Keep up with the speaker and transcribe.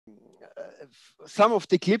some of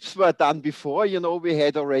the clips were done before. You know, we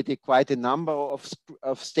had already quite a number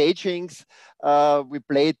of stagings. We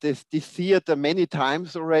played this theater many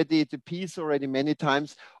times already, the piece already many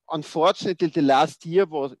times. Unfortunately, the last year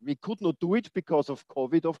we could not do it because of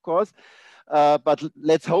COVID, of course. But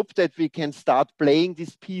let's hope that we can start playing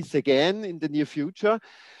this piece again in the near future.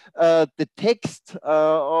 The text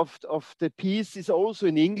of the piece is also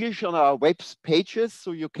in English on our web pages,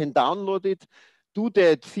 so you can download it, do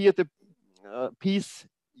the theater piece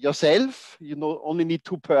yourself. You know, only need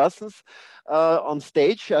 2 persons on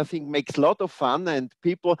stage. I think makes a lot of fun, and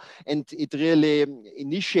it really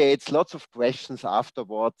initiates lots of questions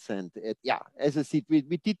afterwards. And yeah, as I said, we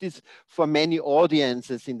did this for many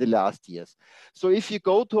audiences in the last years. So if you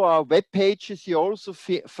go to our web pages, you also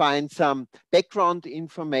find some background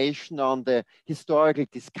information on the historical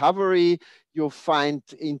discovery. You'll find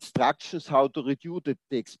instructions how to redo the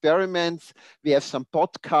experiments. We have some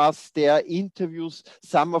podcasts there, interviews,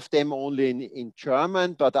 some of them only in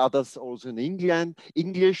German, but others also in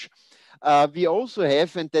English. We also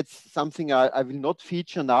have, and that's something I will not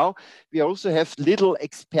feature now, we also have little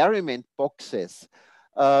experiment boxes,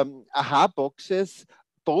 aha boxes,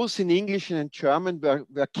 both in English and in German,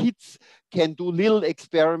 where kids can do little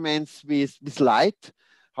experiments with light,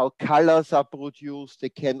 how colors are produced.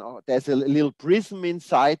 There's a little prism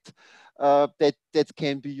inside that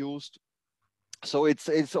can be used. So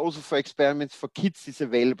it's also for experiments for kids. Is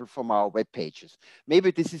available from our web pages.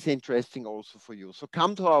 Maybe this is interesting also for you. So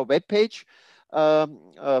come to our web page.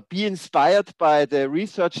 Be inspired by the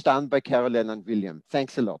research done by Caroline and William.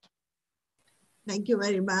 Thanks a lot. Thank you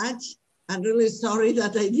very much. I'm really sorry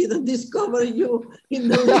that I didn't discover you in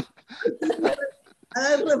the list.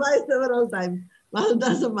 I revised several times. Well, it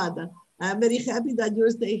doesn't matter. I'm very happy that you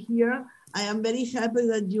stay here. I am very happy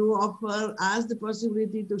that you offer us the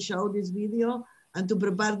possibility to show this video and to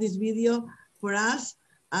prepare this video for us.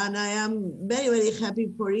 And I am very, very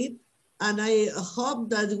happy for it. And I hope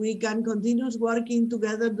that we can continue working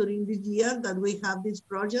together during this year, that we have this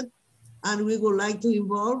project, and we would like to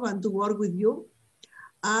involve and to work with you.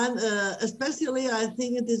 And especially, I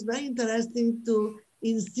think it is very interesting to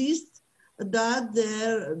insist that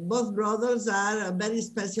both brothers are very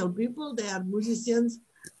special people. They are musicians.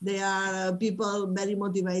 They are people very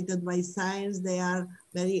motivated by science. They are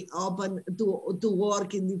very open to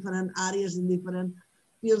work in different areas, in different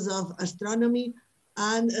fields of astronomy.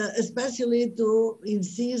 And especially to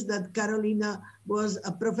insist that Carolina was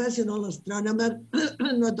a professional astronomer,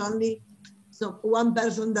 not only one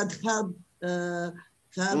person that helped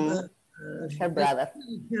her brother.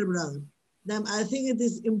 Then I think it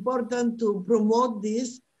is important to promote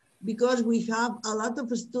this, because we have a lot of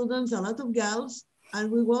students, a lot of girls, and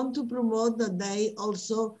we want to promote that they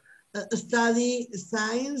also study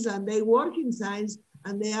science and they work in science,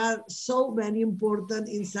 and they are so very important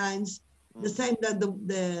in science, the same that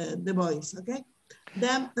the boys, okay?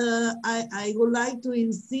 Then I would like to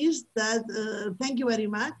insist that, thank you very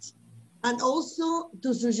much, and also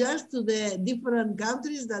to suggest to the different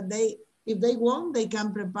countries that if they want, they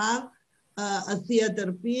can prepare a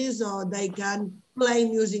theater piece, or they can play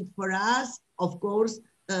music for us, of course,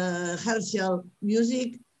 Herschel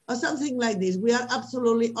music, or something like this. We are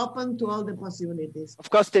absolutely open to all the possibilities. Of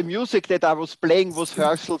course, the music that I was playing was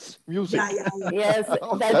Herschel's music. Yeah. Yes,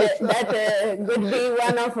 that would be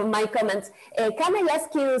one of my comments. Can I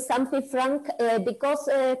ask you something, Frank? Because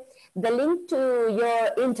the link to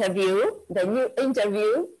your interview, the new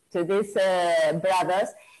interview to these brothers,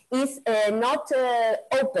 is not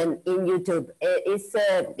open in YouTube.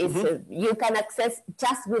 You can access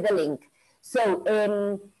just with a link. So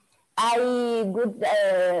I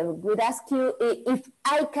would ask you if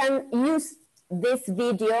I can use this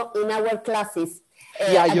video in our classes.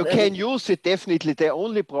 Yeah, you can use it, definitely. The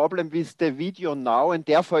only problem with the video now, and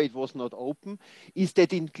therefore it was not open, is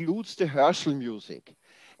that it includes the Herschel music.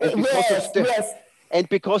 And yes. And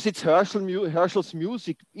because it's Herschel's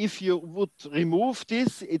music, if you would remove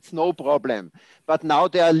this, it's no problem. But now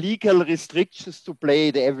there are legal restrictions to play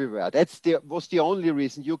it everywhere. Was the only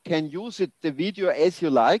reason. You can use it, the video, as you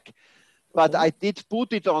like, but I did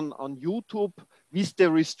put it on YouTube with the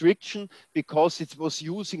restriction, because it was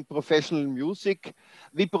using professional music.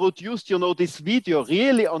 We produced, this video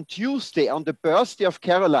really on Tuesday, on the birthday of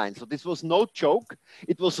Caroline. So this was no joke.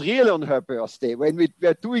 It was really on her birthday when we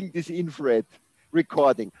were doing this infrared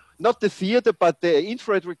recording. Not the theater, but the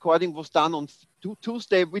infrared recording was done on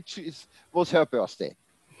Tuesday, which was her birthday.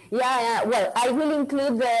 Yeah, well, I will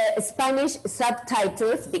include the Spanish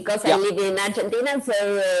subtitles, because I live in Argentina,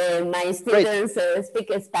 so my students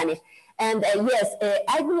speak Spanish. And yes,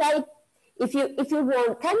 I would like, if you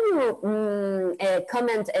want, can you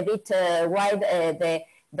comment a bit why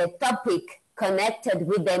the topic connected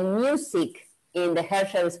with the music in the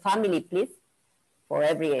Herschel's family, please, for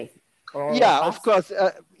yeah, of course.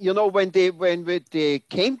 You know, when they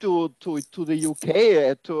came to the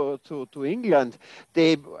UK, to England,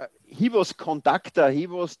 he was conductor. He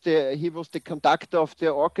was the conductor of the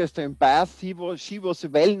orchestra in Bath. She was a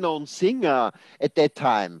well-known singer at that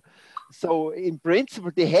time. So in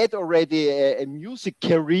principle, they had already a music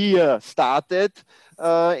career started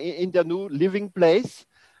in their new living place.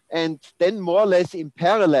 And then more or less in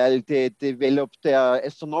parallel, they developed their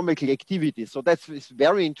astronomical activity. So that's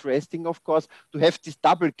very interesting, of course, to have this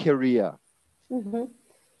double career. Mm-hmm.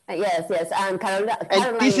 Yes, yes. And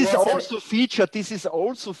Caroline this is also featured. This is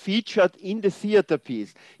also featured in the theater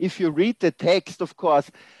piece. If you read the text, of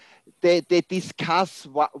course, they discuss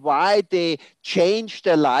why they changed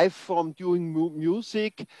their life from doing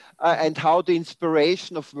music and how the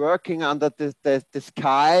inspiration of working under the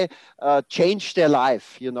sky changed their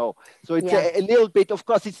life, you know. So it's a little bit, of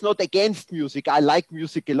course, it's not against music. I like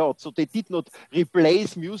music a lot. So they did not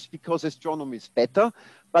replace music because astronomy is better,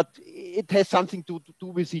 but it has something to do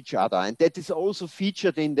with each other. And that is also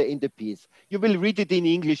featured in the piece. You will read it in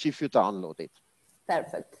English if you download it.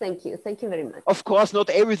 Perfect. Thank you. Thank you very much. Of course, not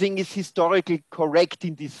everything is historically correct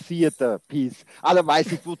in this theater piece.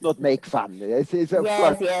 Otherwise, it would not make fun. It could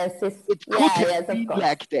have been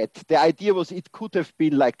like that. The idea was it could have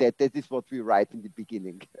been like that. That is what we write in the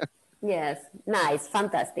beginning. Yes. Nice.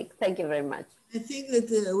 Fantastic. Thank you very much. I think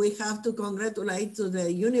that we have to congratulate to the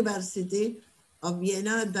University of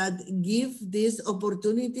Vienna that give this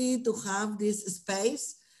opportunity to have this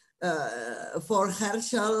space for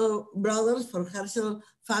Herschel brothers, for Herschel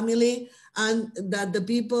family, and that the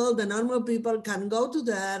people, the normal people, can go to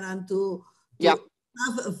there and to have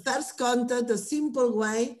a first contact, a simple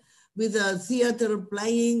way with a theater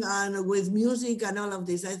playing and with music and all of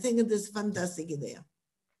this. I think it is a fantastic idea.